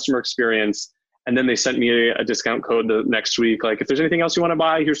 great customer experience. And then they sent me a discount code the next week. Like, if there's anything else you want to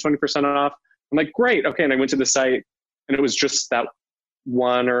buy, here's 20% off. I'm like, great. Okay. And I went to the site, and it was just that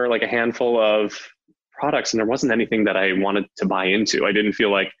one or like a handful of products. And there wasn't anything that I wanted to buy into. I didn't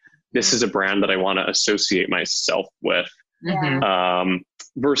feel like this is a brand that I want to associate myself with. Mm-hmm.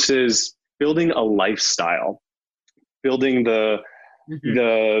 Versus building a lifestyle, building the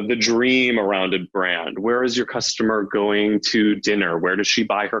dream around a brand. Where is your customer going to dinner? Where does she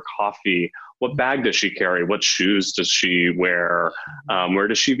buy her coffee? What bag does she carry? What shoes does she wear? Where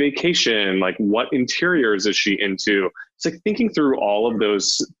does she vacation? Like, what interiors is she into? It's like thinking through all of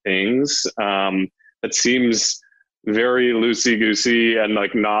those things. That seems very loosey-goosey and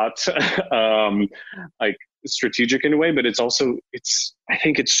like not like strategic in a way, but I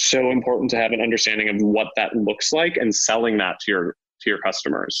think it's so important to have an understanding of what that looks like and selling that to your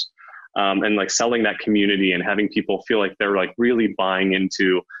customers, and like selling that community and having people feel like they're like really buying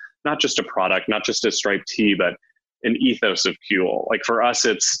into not just a product, not just a striped tee, but an ethos of KULE. Like for us,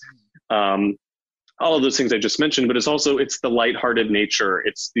 it's all of those things I just mentioned, but it's the lighthearted nature.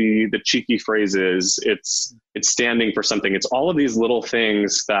 It's the cheeky phrases. It's standing for something. It's all of these little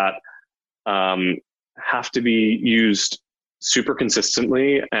things that have to be used super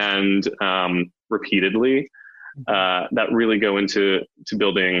consistently and repeatedly, that really go into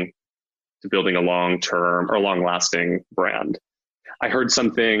building a long-term or long-lasting brand. I heard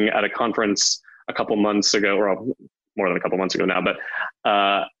something at a conference a couple months ago, or more than a couple months ago now, but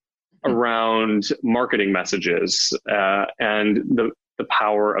around marketing messages and the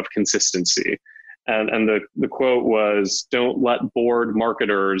power of consistency. And the quote was, "Don't let bored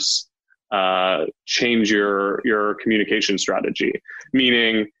marketers change your communication strategy."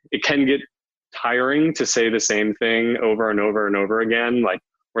 Meaning it can get tiring to say the same thing over and over and over again, like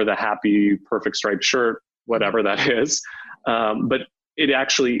we're the happy, perfect striped shirt, whatever that is. But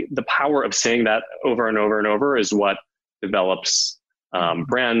the power of saying that over and over and over is what develops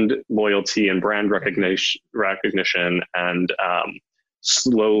brand loyalty and brand recognition and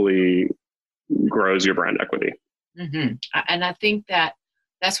slowly grows your brand equity. Mm-hmm. And I think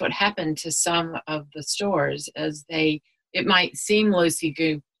that's what happened to some of the stores, as it might seem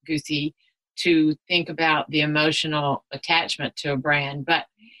loosey-goosey to think about the emotional attachment to a brand, but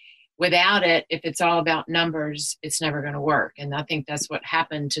without it, if it's all about numbers, it's never going to work. And I think that's what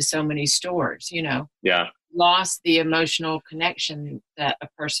happened to so many stores, Yeah. lost the emotional connection that a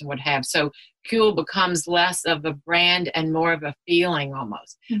person would have. So KULE becomes less of a brand and more of a feeling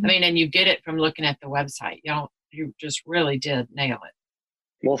almost. Mm-hmm. I mean, and you get it from looking at the website. You just really did nail it.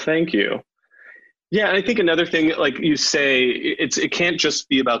 Well, thank you. Yeah, and I think another thing, like you say, it can't just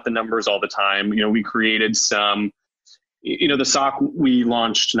be about the numbers all the time. We created some, the sock we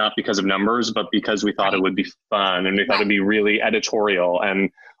launched not because of numbers, but because we thought it would be fun, and we thought it'd be really editorial. And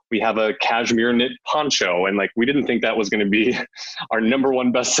we have a cashmere knit poncho, and we didn't think that was going to be our number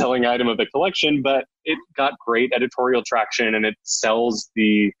one best-selling item of the collection, but it got great editorial traction, and it sells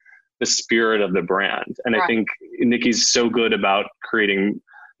the spirit of the brand. And I think Nikki's so good about creating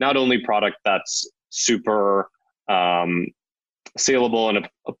not only product that's super saleable and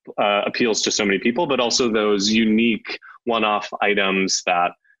appeals to so many people, but also those unique one-off items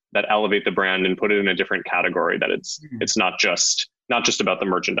that elevate the brand and put it in a different category, that it's not just about the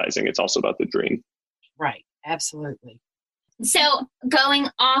merchandising, it's also about the dream. Right. Absolutely. So going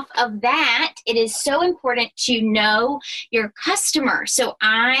off of that, it is so important to know your customer. So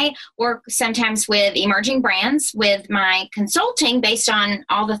I work sometimes with emerging brands with my consulting based on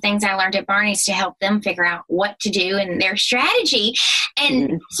all the things I learned at Barney's to help them figure out what to do in their strategy.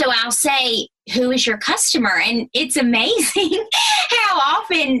 And so I'll say, who is your customer? And it's amazing how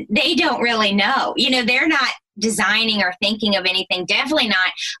often they don't really know. They're not designing or thinking of anything, definitely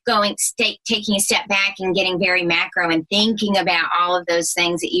not taking a step back and getting very macro and thinking about all of those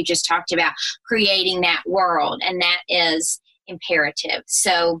things that you just talked about, creating that world. And that is imperative.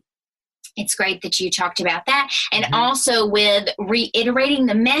 So it's great that you talked about that. And also with reiterating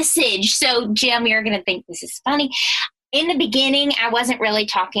the message. So Jim, you're going to think this is funny. In the beginning, I wasn't really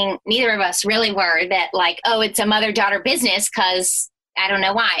talking, neither of us really were, that it's a mother-daughter business, because I don't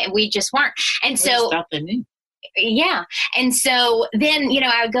know why. We just weren't. And so yeah. And so then,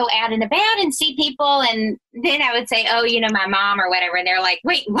 I would go out and about and see people, and then I would say, oh, my mom or whatever. And they're like,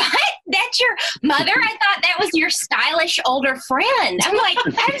 wait, what? That's your mother? I thought that was your stylish older friend. I'm like,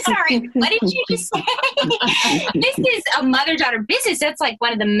 I'm sorry. What did you just say? This is a mother-daughter business. That's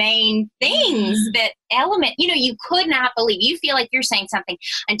one of the main things, that element, you could not believe. You feel like you're saying something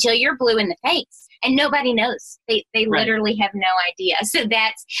until you're blue in the face. And nobody knows. They literally have no idea. So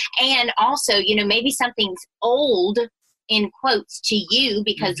and also, maybe something's old in quotes to you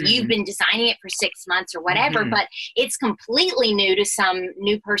because you've been designing it for 6 months or whatever, but it's completely new to some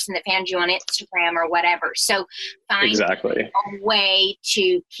new person that found you on Instagram or whatever. So find a way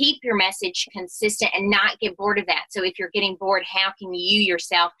to keep your message consistent and not get bored of that. So if you're getting bored, how can you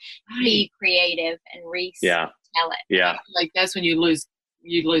yourself be creative and retell it? Yeah. That's when you lose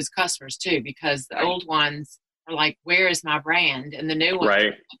customers too, because the old ones are like, where is my brand? And the new ones are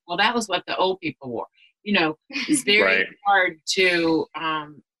like, well, that was what the old people wore. It's very hard to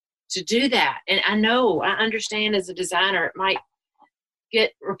do that. And I understand as a designer, it might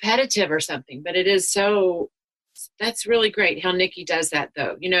get repetitive or something, but it is that's really great how Nikki does that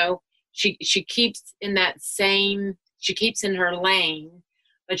though. She keeps in she keeps in her lane,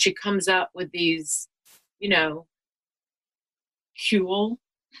 but she comes up with these, KULE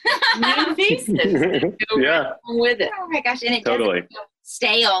new pieces that go right with it. Oh my gosh. And it doesn't feel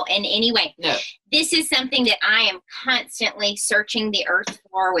stale in any way. No. This is something that I am constantly searching the earth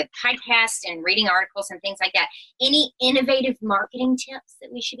for with podcasts and reading articles and things like that. Any innovative marketing tips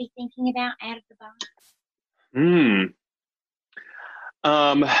that we should be thinking about out of the box?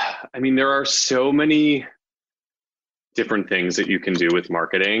 I mean, there are so many different things that you can do with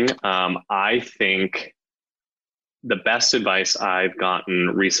marketing. I think the best advice I've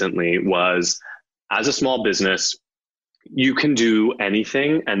gotten recently was, as a small business, you can do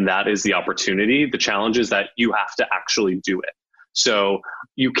anything, and that is the opportunity. The challenge is that you have to actually do it. So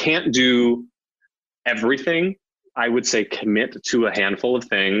you can't do everything. I would say commit to a handful of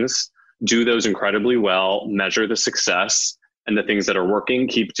things, do those incredibly well, measure the success, and the things that are working,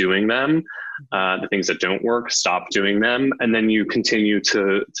 keep doing them. The things that don't work, stop doing them, and then you continue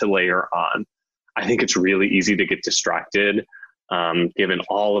to layer on. I think it's really easy to get distracted, given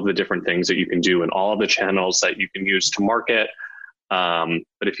all of the different things that you can do and all of the channels that you can use to market.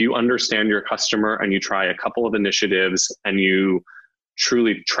 But if you understand your customer and you try a couple of initiatives and you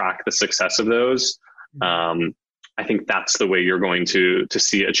truly track the success of those, I think that's the way you're going to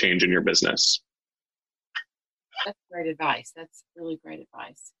see a change in your business. That's great advice. That's really great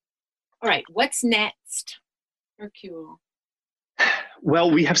advice. All right, what's next for KULE?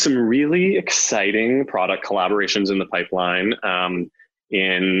 Well, we have some really exciting product collaborations in the pipeline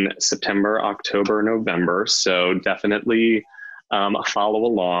in September, October, November. So definitely follow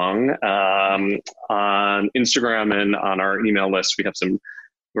along on Instagram and on our email list. We have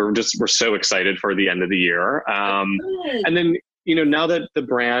we're so excited for the end of the year. And then, now that the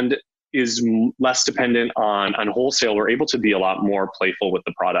brand is less dependent on wholesale, we're able to be a lot more playful with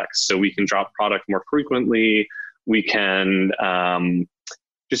the products. So we can drop product more frequently. We can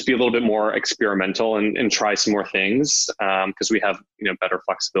just be a little bit more experimental and try some more things because we have better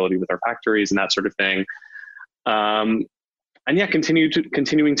flexibility with our factories and that sort of thing. And yeah,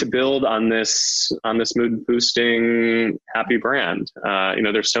 continuing to build on this mood boosting happy brand.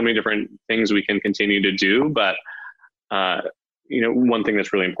 There's so many different things we can continue to do, but one thing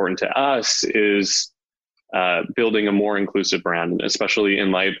that's really important to us is building a more inclusive brand, especially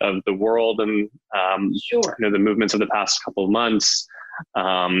in light of the world and the movements of the past couple of months.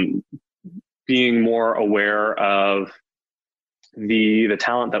 Being more aware of the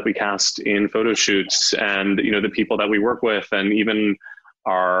talent that we cast in photo shoots and the people that we work with, and even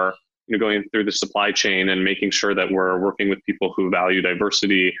our going through the supply chain and making sure that we're working with people who value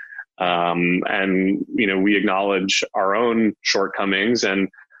diversity, and we acknowledge our own shortcomings and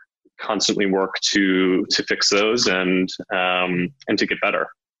constantly work to fix those and to get better.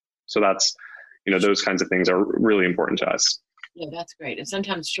 So that's those kinds of things are really important to us. Yeah, that's great. And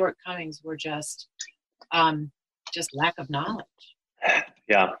sometimes shortcomings were just lack of knowledge.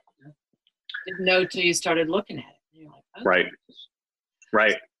 Yeah. Didn't know till you started looking at it. And you're like, oh.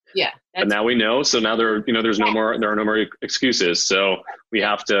 Right. Yeah. But now we know. So now there are no more excuses. So we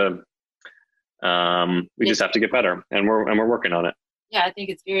have to, we just have to get better, and we're working on it. Yeah. I think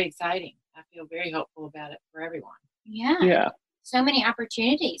it's very exciting. I feel very hopeful about it for everyone. Yeah. So many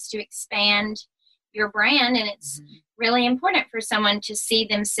opportunities to expand your brand, and it's really important for someone to see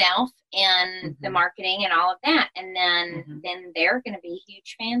themselves in the marketing and all of that, and then they're going to be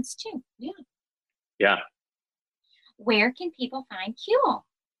huge fans too. Yeah. Where can people find KULE?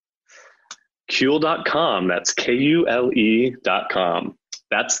 KULE.com. That's KULE.com.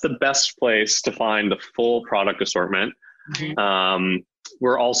 That's the best place to find the full product assortment.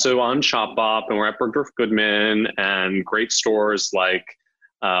 We're also on Shopbop, and we're at Bergdorf Goodman and great stores like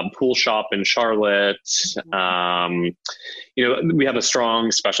Pool Shop in Charlotte. We have a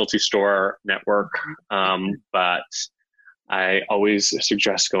strong specialty store network, but I always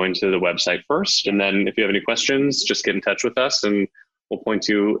suggest going to the website first. And then if you have any questions, just get in touch with us and we'll point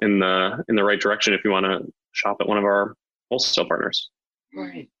you in the right direction if you want to shop at one of our wholesale partners.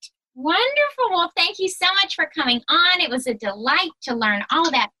 Right. Wonderful. Well, thank you so much for coming on. It was a delight to learn all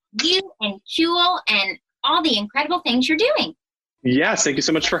about you and KULE and all the incredible things you're doing. Yes, thank you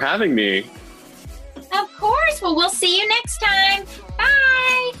so much for having me. Of course. Well, we'll see you next time.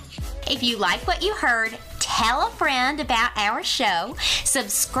 Bye. If you like what you heard, tell a friend about our show,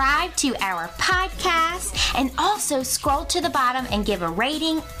 subscribe to our podcast, and also scroll to the bottom and give a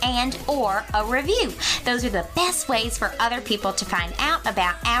rating and or a review. Those are the best ways for other people to find out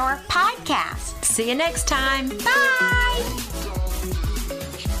about our podcast. See you next time. Bye.